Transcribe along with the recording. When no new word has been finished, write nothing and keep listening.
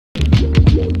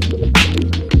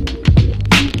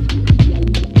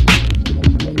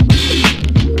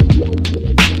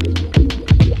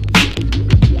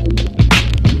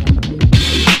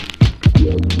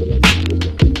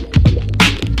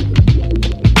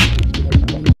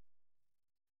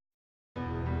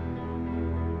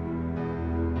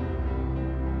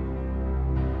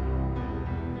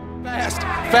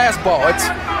fastball. It's,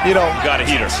 you know, got a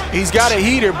heater. He's got a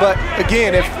heater, but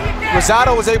again, if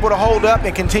Rosado was able to hold up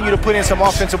and continue to put in some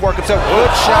offensive work himself,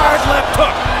 good shot. Hard left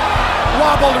hook.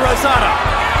 Wobbled Rosado.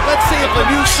 Let's see if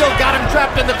Lemieux still got him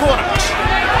trapped in the corner.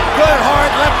 Good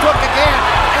hard left hook again,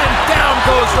 and down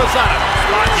goes Rosado.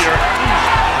 Slot here.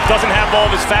 Doesn't have all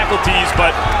of his faculties,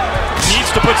 but needs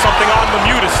to put something on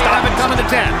Lemieux to stop it. Coming to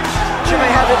 10. You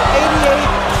may have it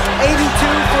 88, 82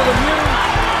 for Lemieux.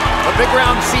 The big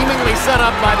round seemingly set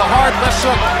up by the hard left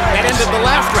hook that ended the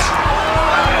last round.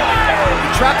 He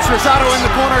traps Rosado in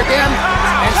the corner again,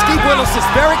 and Steve Willis is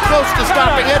very close to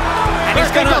stopping it. And he's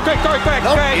gonna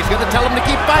tell him to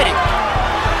keep fighting.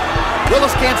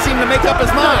 Willis can't seem to make up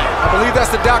his mind. I believe that's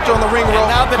the doctor on the ring rope.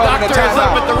 And now the doctor is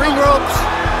up at the ring ropes.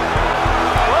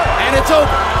 And it's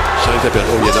over. Sur le tapis,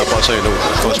 il y a d'en passer un autre.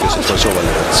 Je pense que cette fois-ci, on va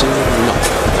l'avertir. Non.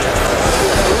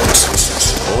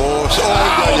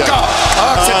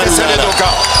 C'était solide au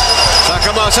corps. Ça a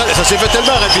commencé, ça s'est fait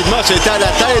tellement rapidement, c'était à la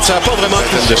tête, ça n'a pas vraiment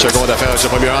pris de secondes à faire ce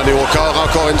premier round. Et au corps,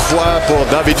 encore une fois, pour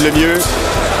David Lemieux.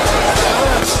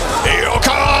 Et au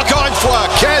corps, encore une fois,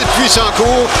 quel puissant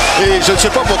coup. Et je ne sais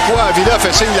pas pourquoi Avila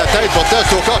fait signe de la tête, pourtant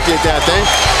c'est au corps qui a été atteint.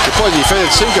 Je ne sais pas, il fait le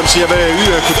signe comme s'il y avait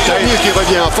eu un coup de tête. Lemieux qui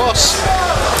revient en force.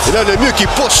 Et là, Lemieux qui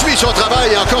poursuit son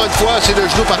travail, et encore une fois, c'est le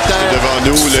genou par terre. Devant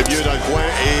nous, Lemieux dans le coin,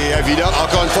 et Avila,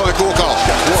 encore une fois, un coup au corps.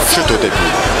 Trois chutes au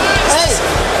tapis.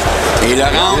 Et le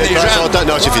round est jeune.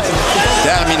 Non, c'est fini.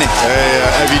 Terminé.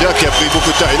 Avila qui a pris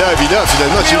beaucoup de temps. Et là, Avila,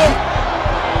 finalement, c'est lui.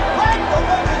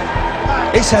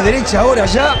 Esa derecha ahora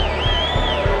ya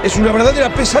es una verdadera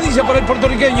pesadilla para el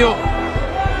puertorriqueño.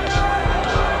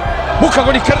 Busca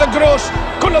con izquierda cross,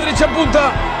 con la derecha en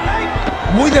punta.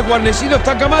 Muy desguarnecido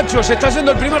está Camacho, se está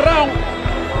yendo el primer round.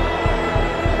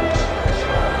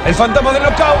 El fantasma del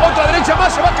knockout, otra derecha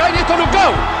más, se va a caer, esto es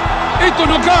knockout. Esto es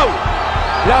knockout.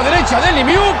 La derecha de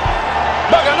Lemieux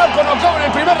va a ganar con knockout en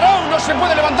el primer round, no se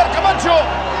puede levantar Camacho.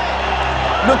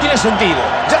 No tiene sentido,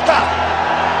 ya está.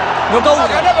 Knockout ha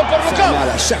ganado por knockout.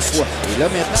 À chaque fois. Et là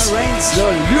maintenant, Reigns,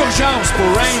 l'urgence pour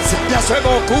Reigns, c'est de placer un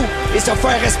bon coup et se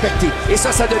faire respecter. Et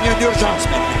ça devient une urgence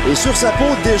maintenant. Et sur sa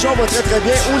peau, déjà, on voit très très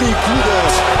bien où les coups de...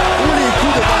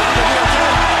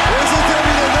 Et c'est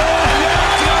terminé là.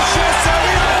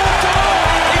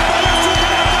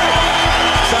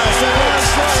 Ça s'arrête.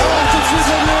 Tout de suite,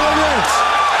 Lemieux revient.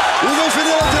 Il va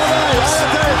finir le travail. À la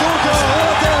tête, au corps, à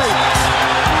la tête.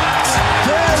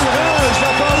 Quel rage de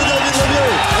la part de David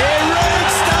Lemieux. Et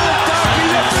Reigns tant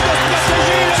qu'il a plus de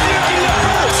stratégie, Lemieux qui le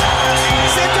fait.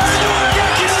 C'est un ouragan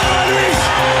qui se rend à lui.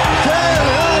 Quel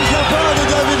rage de la part de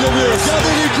David Lemieux.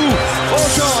 Regardez les coups. Au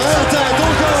corps, à la tête,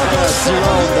 au corps, encore. 6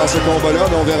 rounds dans ce combat-là,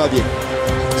 mais on verra bien.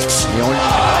 Et on...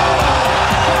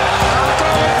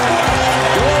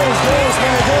 Grosse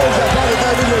main gauche de la part de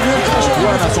David Lemieux.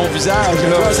 Dans son visage,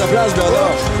 là. À sa place,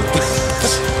 Bernard.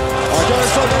 Encore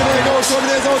une fois, combinaison gauche,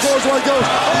 combinaison gauche, droite gauche.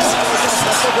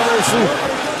 Ça se fait comme un fou.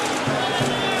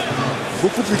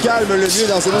 Beaucoup plus calme, Lemieux,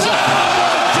 dans ses deux. Je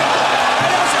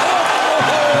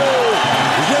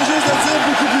viens juste de dire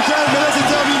beaucoup plus calme, mais là, c'est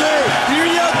terminé.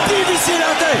 Lui a dévissé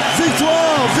la tête.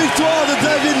 Victoire de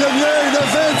David Lemieux, le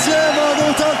 20e en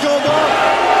autant de combats.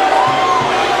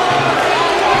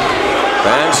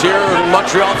 Fans here in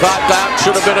Montreal thought that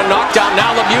should have been a knockdown.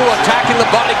 Now Lemieux attacking the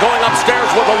body, going upstairs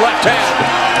with a left hand.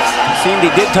 Seemed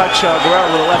he did touch Guerrero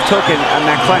with a left hook and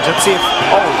that clinch. Let's see if...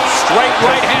 Oh, straight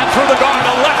right hand through the guard,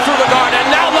 a left through the guard, and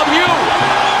now Lemieux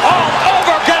all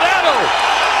over Gennady.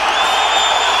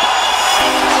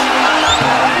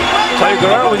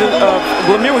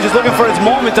 Lemieux was just looking for his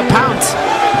moment to pounce.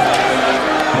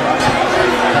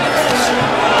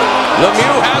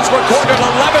 Lemieux has recorded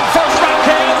 11 first-round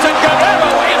KOs, and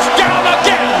Guerrero is down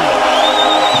again.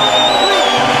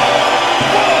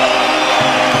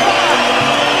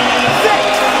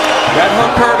 That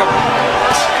hook hurt him.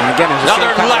 And again, another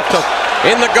left hook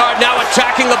in the guard, now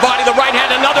attacking the body, the right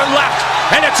hand, another left,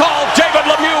 and it's all David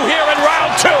Lemieux here in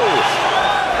round 2.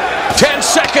 10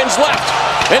 seconds left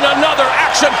in another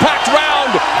action-packed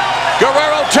round.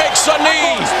 Guerrero takes a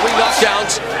knee. 3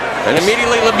 knockdowns, and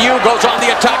immediately Lemieux goes on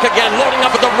the attack again, loading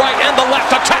up at the right and the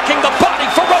left, attacking the body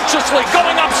ferociously,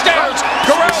 going upstairs.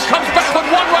 Guerrero comes back with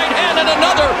one right hand and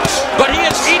another, but he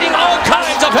is eating all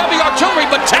kinds of heavy artillery,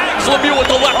 but tags Lemieux with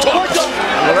the left hook.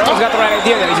 Guerrero's got the right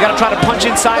idea there. He's got to try to punch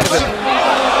inside of it.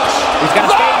 He's got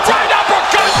to stay inside. Right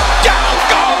uppercut! Down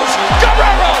goes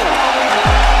Guerrero!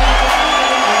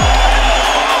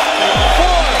 4,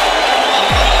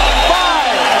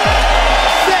 5,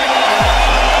 6,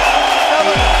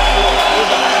 7.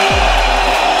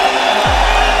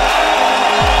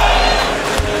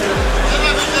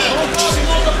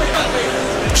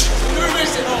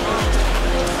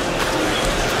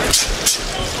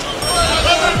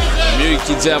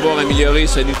 dit avoir amélioré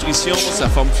sa nutrition, sa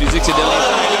forme physique ces derniers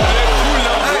temps.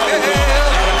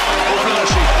 Au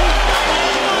plancher.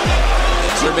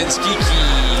 Zerbinski qui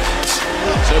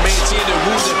se maintient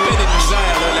debout de peine et de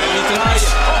misère. Là, la mitraille.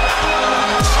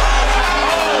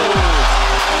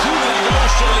 Coup de la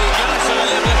gauche sur les gants, se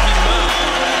relève rapidement.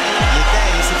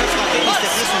 Il s'est fait frapper, mais c'était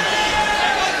plus une...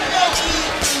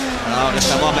 Alors,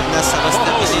 reste à voir maintenant, ça va se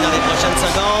terminer dans les prochaines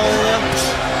secondes.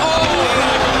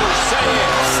 Ça y est.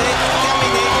 C'est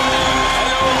terminé.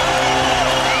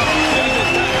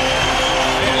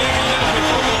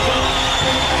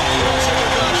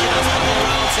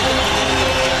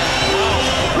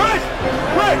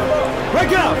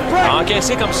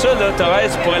 Encaissé comme ça, là,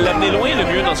 Torres pourrait l'amener loin le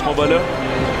mieux dans ce combat-là.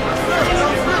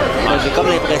 J'ai comme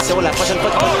l'impression, la prochaine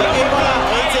fois qu'il va... Et voilà!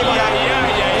 Et c'est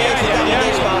terminé,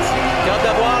 je pense. J'ai hâte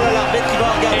de voir l'arbitre qui va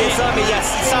regarder ça, mais il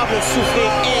semble souffrir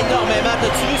énormément.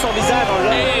 T'as-tu vu son visage? On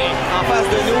l'a en face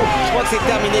de nous. Je crois que c'est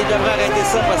terminé. Il devrait arrêter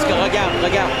ça parce que regarde.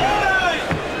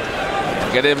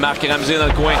 Regardez Marc Ramsey dans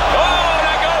le coin. Oh,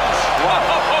 la gauche!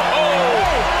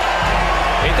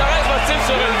 Et Torres va-t-il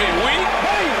se relever? Oui.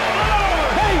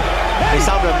 Il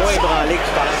semble moins ébranlé que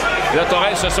tu penses. Là,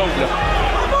 Torres se sauve, là.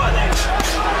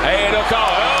 Hey, le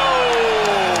corps!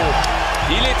 Oh!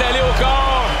 Il est allé au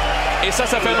corps! Et ça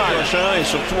fait mal. Et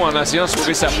surtout en essayant de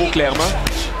sauver sa peau, clairement.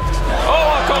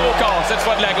 Oh, encore au corps, cette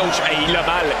fois de la gauche. Hey, il a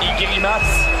mal, il grimace.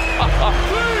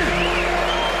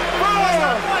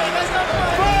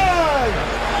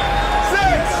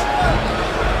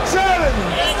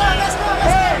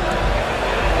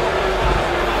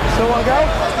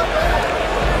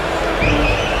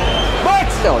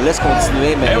 On laisse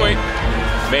continuer, mais... Eh oui.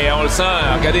 Mais on le sent,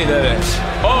 regardez là.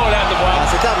 Oh, là, de voir.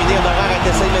 C'est terminé, on devrait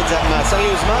arrêter ça immédiatement.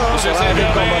 Sérieusement, Monsieur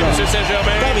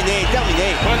Saint-Germain. Terminé.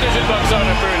 Protégez le boxeur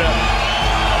un peu, là.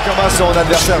 Comment son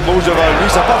adversaire bouge devant lui.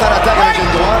 Ça part à l'attaque avec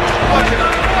une droite.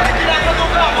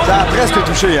 Ça a presque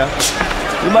touché, hein.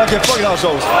 Il manquait pas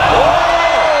grand-chose. Oh!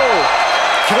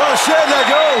 Crochet de la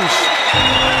gauche.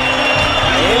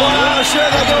 Et voilà, crochet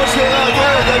de la gauche qui est rentré.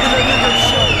 David Lemieux qui a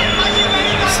touché.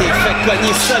 C'est fait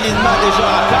cogner solidement déjà,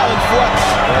 encore une fois.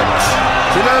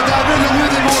 C'est le David Lemieux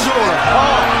des beaux jours, là.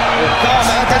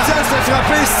 Tatiana s'est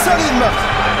frappé solidement.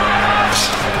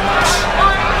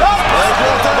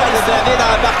 Le David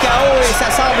dans la barre KO et ça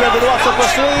semble vouloir se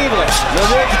poursuivre.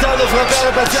 Lemieux qui tente de frapper à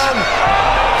la Tatiana.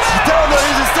 Qui tente de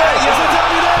résister. C'est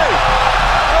terminé.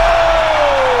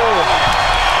 Oh!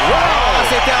 Wow!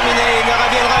 C'est terminé. Il ne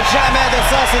reviendra jamais de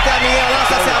ça. C'est terminé. On lance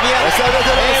sa serviette. Et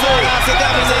voilà, c'est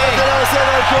terminé.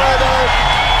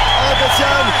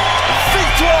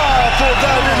 Victoire pour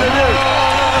David Lemieux.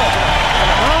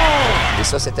 Et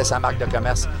ça, c'était sa marque de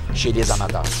commerce chez les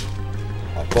amateurs.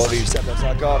 On n'a pas réussi à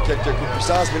faire encore quelques coups de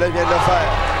puissance, mais là, il vient de le faire.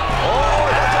 Oh!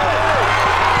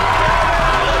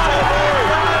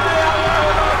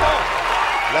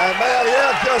 La main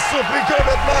arrière qui a surpris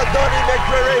complètement Donnie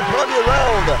McCreary, premier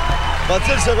round.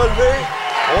 Va-t-il se relever?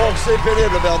 Oh, c'est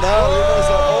pénible, Bernard. Les mains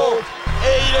sont hautes.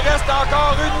 Et il reste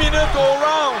encore 1 minute au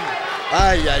round.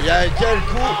 Aïe, aïe, aïe, quel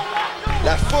coup.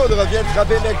 La foudre vient de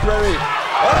frapper McCreary.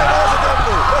 Oh, là, c'est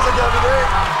terminé. Là, c'est terminé.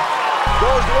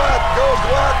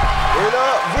 Gauche-droite. Et là,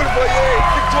 vous le voyez,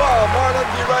 victoire. Marlon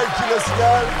B. Wright qui le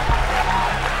signale.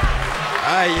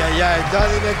 Aïe, aïe, aïe.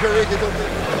 Donnie McCreary qui est au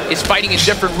milieu. Is fighting in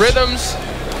different rhythms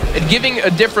and giving a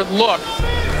different look.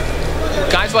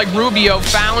 Guys like Rubio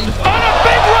found on a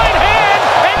big right hand,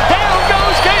 and down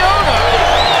goes Gennady.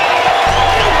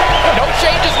 No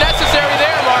changes necessary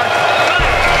there, Mark.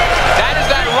 That is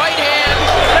that right hand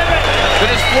that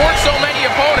has floored so many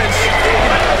opponents.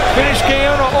 Finish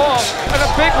Gennady off, and a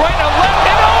big right and a left,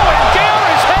 and oh, and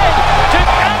Gennady's head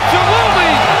just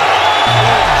absolutely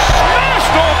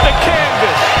smashed off the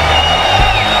canvas.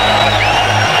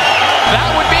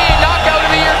 That would be a knockout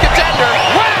of the year contender.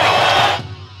 Wow!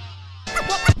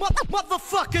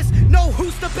 Motherfuckers know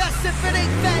who's the best. If it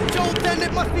ain't Fat Joe, then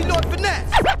it must be Lord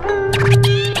Finesse.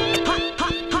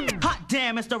 Hot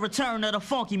damn, it's the return of the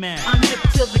funky man. I'm hip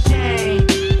to the game.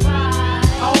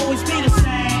 I'll always be the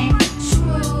same.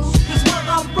 Cause when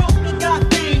I'm broke, I got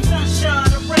things,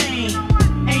 sunshine or rain.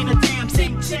 Ain't a damn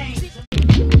thing changed.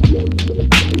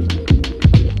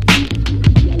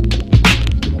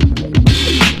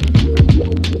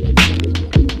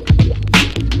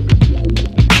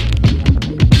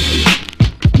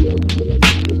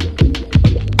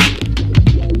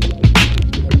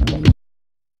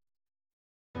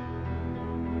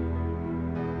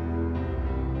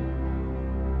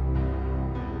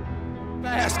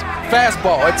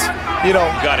 Fastball. It's, you know,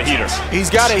 got a heater. He's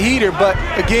got a heater, but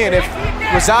again, if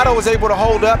Rosado was able to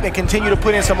hold up and continue to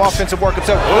put in some offensive work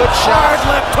himself, good shot. Hard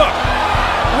left hook.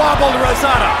 Wobbled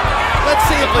Rosado. Let's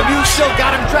see if Lemieux still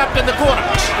got him trapped in the corner.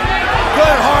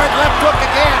 Good hard left hook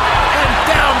again, and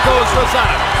down goes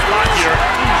Rosado. Slot here.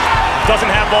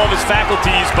 Doesn't have all of his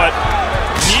faculties, but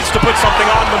needs to put something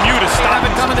on Lemieux to stop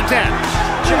it coming to 10.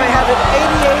 She may have it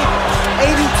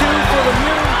 88, 82 for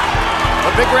Lemieux.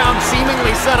 A big round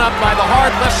seemingly set up by the hard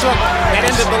left hook that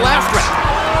ended the last round.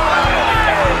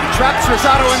 He traps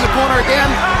Rosado in the corner again,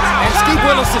 and Steve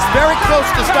Willis is very close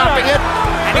to stopping it.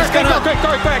 And he's gonna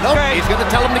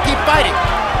tell him to keep fighting.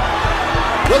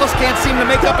 Willis can't seem to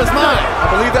make up his mind. I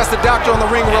believe that's the doctor on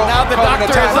the ring rope. And now the doctor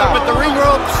is up at the ring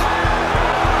ropes.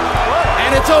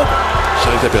 And it's over.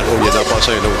 Il y a d'en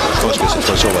passer un autre. Je pense que cette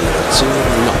fois-ci, on va l'avertir.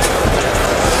 Non.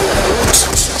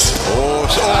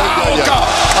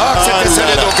 C'était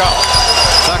solide au corps.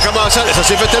 Ça a commencé, ça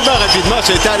s'est fait tellement rapidement,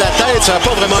 c'était à la tête, ça n'a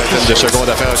pas vraiment pris de secondes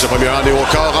à faire ce premier round. Et au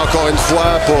corps, encore une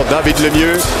fois, pour David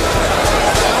Lemieux.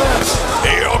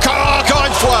 Et au corps, encore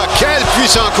une fois, quel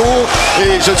puissant coup.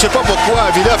 Et je ne sais pas pourquoi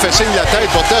Avila fait signe de la tête,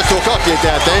 pourtant c'est au corps qui a été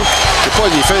atteint. Je ne sais pas,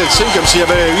 il fait le signe comme s'il y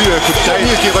avait eu un coup de tête.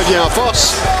 Lemieux qui revient en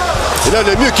force. Et là,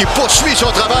 Lemieux qui poursuit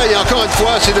son travail, et encore une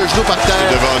fois, c'est le genou par terre.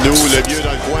 Devant nous, Lemieux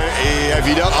dans le coin, et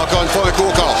Avila, encore une fois, un coup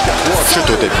au corps. 3 chutes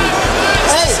au début.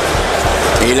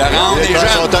 Et le round est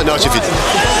jeune. Non, c'est fini.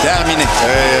 Terminé.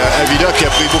 Avila qui a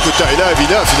pris beaucoup de temps. Et là,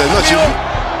 Avila, finalement, c'est lui.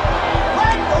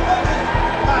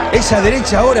 Esa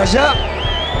derecha ahora ya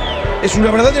es una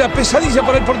verdadera pesadilla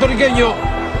para el puertorriqueño.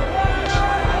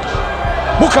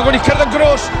 Busca con izquierda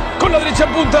cross, con la derecha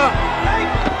en punta.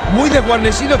 Muy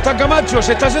desguarnecido está Camacho,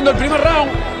 se está yendo el primer round.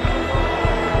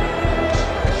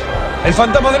 El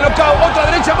fantasma del knockout, otra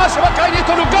derecha más, se va a caer y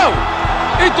esto es knockout.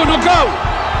 Esto es knockout.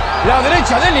 La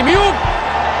derecha de Lemieux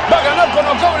va a ganar con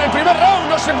knockout en el primer round,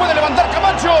 no se puede levantar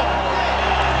Camacho.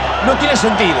 No tiene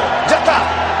sentido, ya está.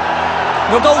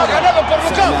 Knockout ha ganado por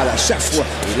knockout. À chaque fois.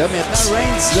 Et là maintenant,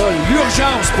 Reigns,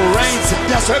 l'urgence pour Reigns, c'est de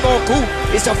placer un bon coup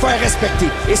et se faire respecter.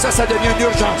 Et ça devient une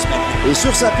urgence maintenant. Et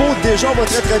sur sa peau, déjà, on va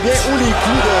très très bien où les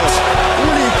coups de...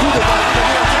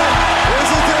 Et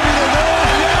c'est terminé là.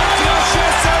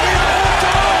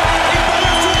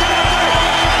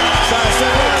 Ça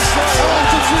s'arrête,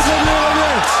 tout de suite, Lemieux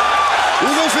revient.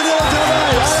 Il va finir le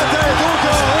travail. À la tête, au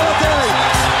corps, à la tête.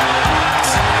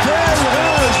 Quel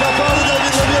rage de la part de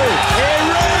David Lemieux. Et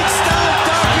Reigns dans le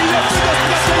temps qu'il a plus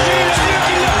de stratégie, Lemieux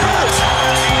qui le pousse.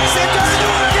 C'est un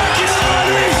ouragan qui se rend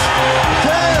lui.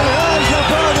 Quel rage de la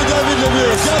part de David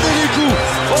Lemieux. Regardez les coups.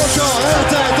 Au corps, à la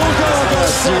tête, au corps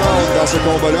encore. 6 rounds dans ce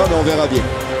combat-là, mais on verra bien.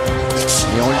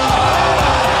 Et on...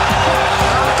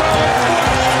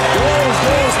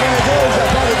 Grosse main gauche de la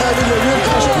part de David Lemieux.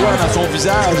 On voit dans son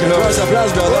visage, là. On voit sa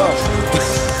place, Bernard.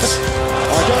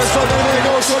 Encore une fois, dans les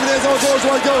gauche, combinaison gauche,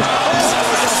 droite gauche.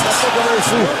 Ça sera pas comme un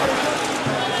fou.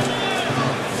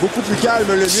 Beaucoup plus calme,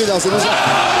 Lemieux, dans ses deux. Je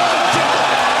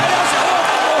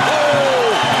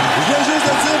viens juste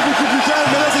de dire beaucoup plus calme,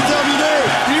 mais là, c'est terminé.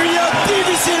 Lui a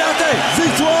dévissé la tête.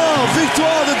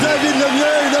 Victoire de David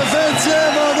Lemieux, le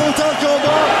 20e en autant de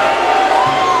combat.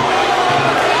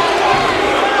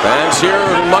 Fans here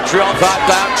in Montreal thought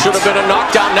that should have been a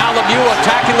knockdown. Now Lemieux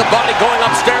attacking the body, going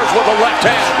upstairs with a left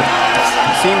hand.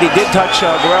 Seemed he did touch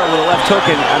Guerrero with a left hook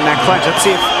on that clinch. Let's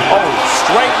see if... Oh,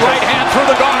 straight right hand through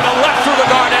the guard, a left through the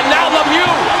guard, and now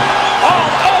Lemieux all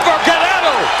over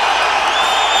Gennady.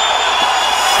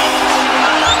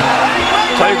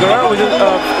 Guerrero was just,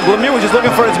 Lemieux was just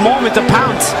looking for his moment to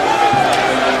pounce.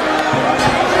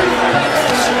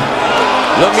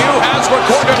 Lemieux has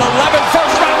recorded 11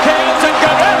 first-round KOs, and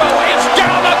Guerrero is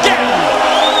down again.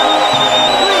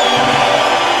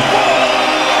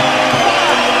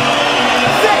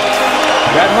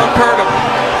 That hook hurt him.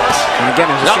 And again,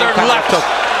 another left hook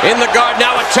in the guard,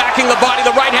 now attacking the body,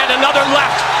 the right hand, another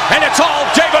left, and it's all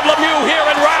David Lemieux here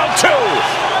in round 2.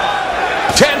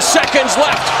 10 seconds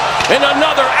left in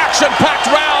another action-packed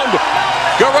round.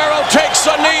 Guerrero takes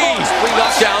a knee. 3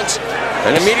 knockdowns,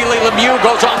 and immediately Lemieux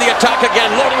goes on the attack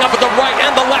again, loading up at the right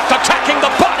and the left, attacking the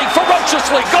body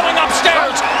ferociously, going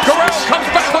upstairs. Guerrero comes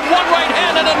back with one right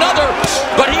hand and another,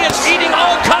 but he is eating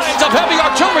all kinds of heavy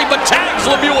artillery, but tags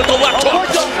Lemieux with the left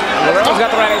hook. Guerrero's got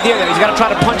the right idea that he's got to try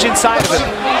to punch inside of it.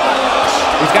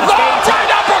 He's got to stay inside. Right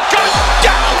uppercut,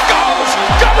 down goes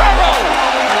Guerrero.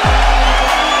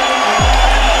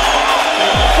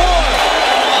 4,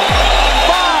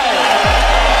 5,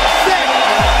 6,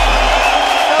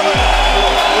 7.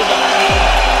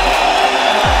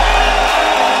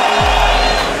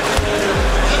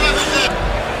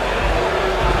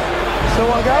 So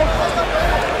on go.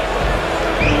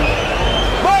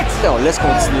 On laisse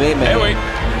continuer, mais... Eh oui.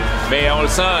 Mais on le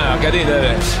sent, regardez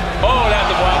le... Oh, là,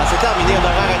 de voir. C'est terminé, on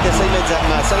devrait arrêter ça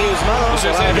immédiatement. Sérieusement, là,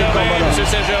 Monsieur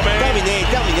Saint-Germain. Terminé.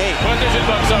 Protégez le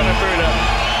boxeur un peu, là.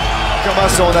 Comment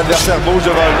son adversaire bouge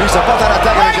devant lui. Ça part à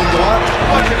l'attaque avec une droite.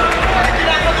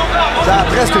 Ça a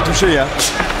presque touché, hein.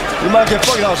 Il manquait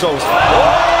pas grand-chose. Oh!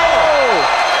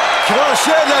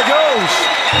 Crochet de la gauche.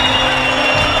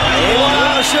 Et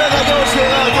voilà, crochet de la gauche qui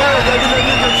est rentré. David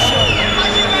Lemieux qui a touché.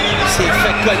 Il s'est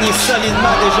fait cogner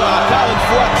solidement déjà, encore une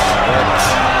fois.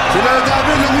 C'est le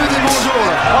David Lemieux des beaux jours,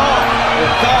 là. Oh! Au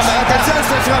corps, mais Tatiana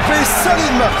s'est frappé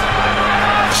solidement.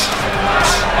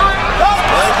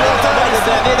 Le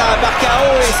David en barque à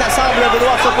eau et ça semble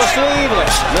vouloir se poursuivre.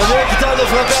 Le mec qui tente de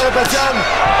frapper à la patiane.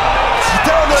 Qui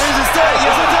tente de résister.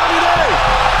 C'est terminé.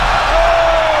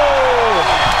 Oh!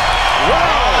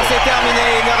 Wow! C'est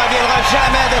terminé. Il ne reviendra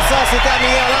jamais de ça. C'est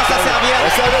terminé. On lance sa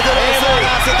serviette. Ça va te lancer. Et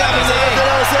voilà, c'est terminé. Ça va te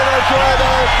lancer dans le coin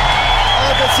à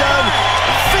la patiane.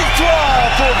 Victoire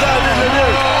pour David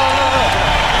Lemieux.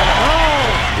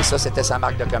 Et ça, c'était sa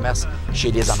marque de commerce chez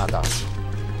les amateurs.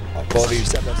 On n'a pas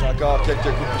réussi à faire encore quelques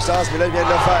coups de puissance, mais là, il vient de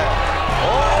le faire.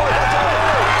 Oh,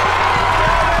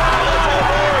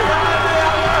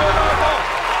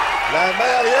 la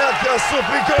main arrière qui a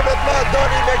surpris complètement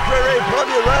Donny McCreary,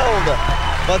 premier round.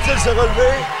 Va-t-il se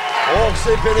relever? Oh,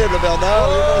 c'est pénible, Bernard.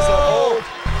 Les mains sont hautes.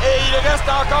 Et il reste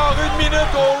encore 1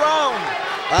 minute au round.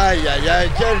 Aïe, aïe,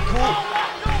 aïe, quel coup.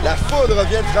 La foudre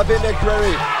vient de frapper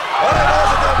McCreary. Oh, là,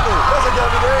 c'est terminé. Là, c'est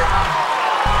terminé.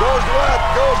 Gauche-droite,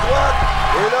 gauche-droite.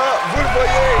 Et là, vous le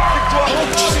voyez, victoire.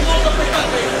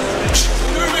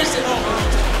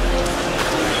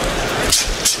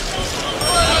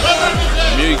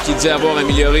 Mieux qui dit avoir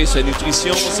amélioré sa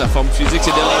nutrition, sa forme physique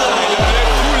ces derniers temps.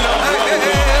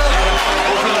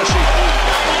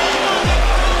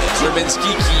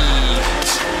 Zerbinski qui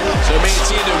se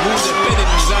maintient debout de peine et de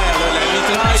misère. Là. La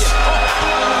mitraille.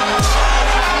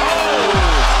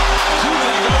 Coup de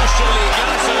la gauche sur les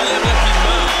gants, se relève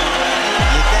rapidement.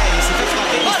 Il s'est fait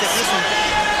frapper, il s'était plus une...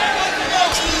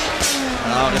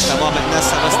 Alors, reste à voir maintenant si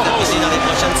ça va se terminer dans les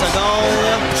prochaines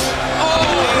secondes.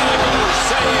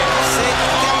 Ça y est. C'est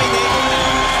terminé.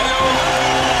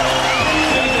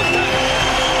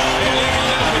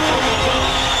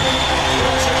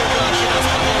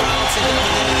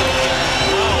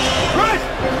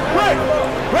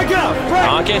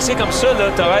 Encaissé comme ça, là,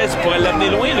 Torres pourrait l'amener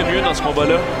loin le mieux dans ce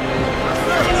combat-là.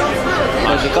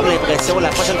 J'ai comme l'impression, la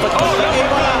prochaine fois qu'il va... Et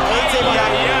voilà! Et c'est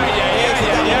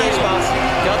terminé, je pense.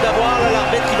 J'ai hâte de voir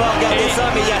l'arbitre qui va regarder ça,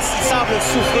 mais il semble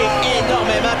souffrir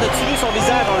énormément. T'as-tu vu son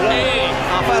visage? On l'a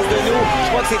en face de nous. Je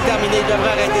crois que c'est terminé. Il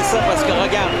devrait arrêter ça parce que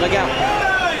regarde.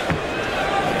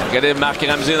 Regardez Marc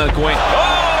Ramsey dans le coin. Oh,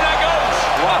 la gauche!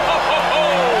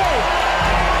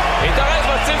 Et Torres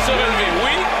va-t-il se relever?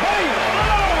 Oui.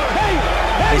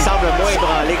 Il semble moins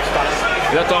ébranlé que je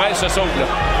pense. Là, Torres se sauve, là.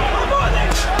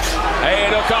 Hey,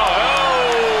 le corps.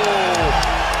 Oh!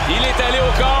 Il est allé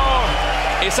au corps.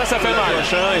 Et ça fait mal.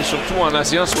 Et surtout en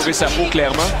essayant de sauver sa peau,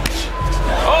 clairement.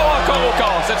 Oh, encore au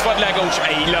corps. Cette fois de la gauche.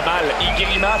 Hey, il a mal. Il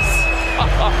grimace.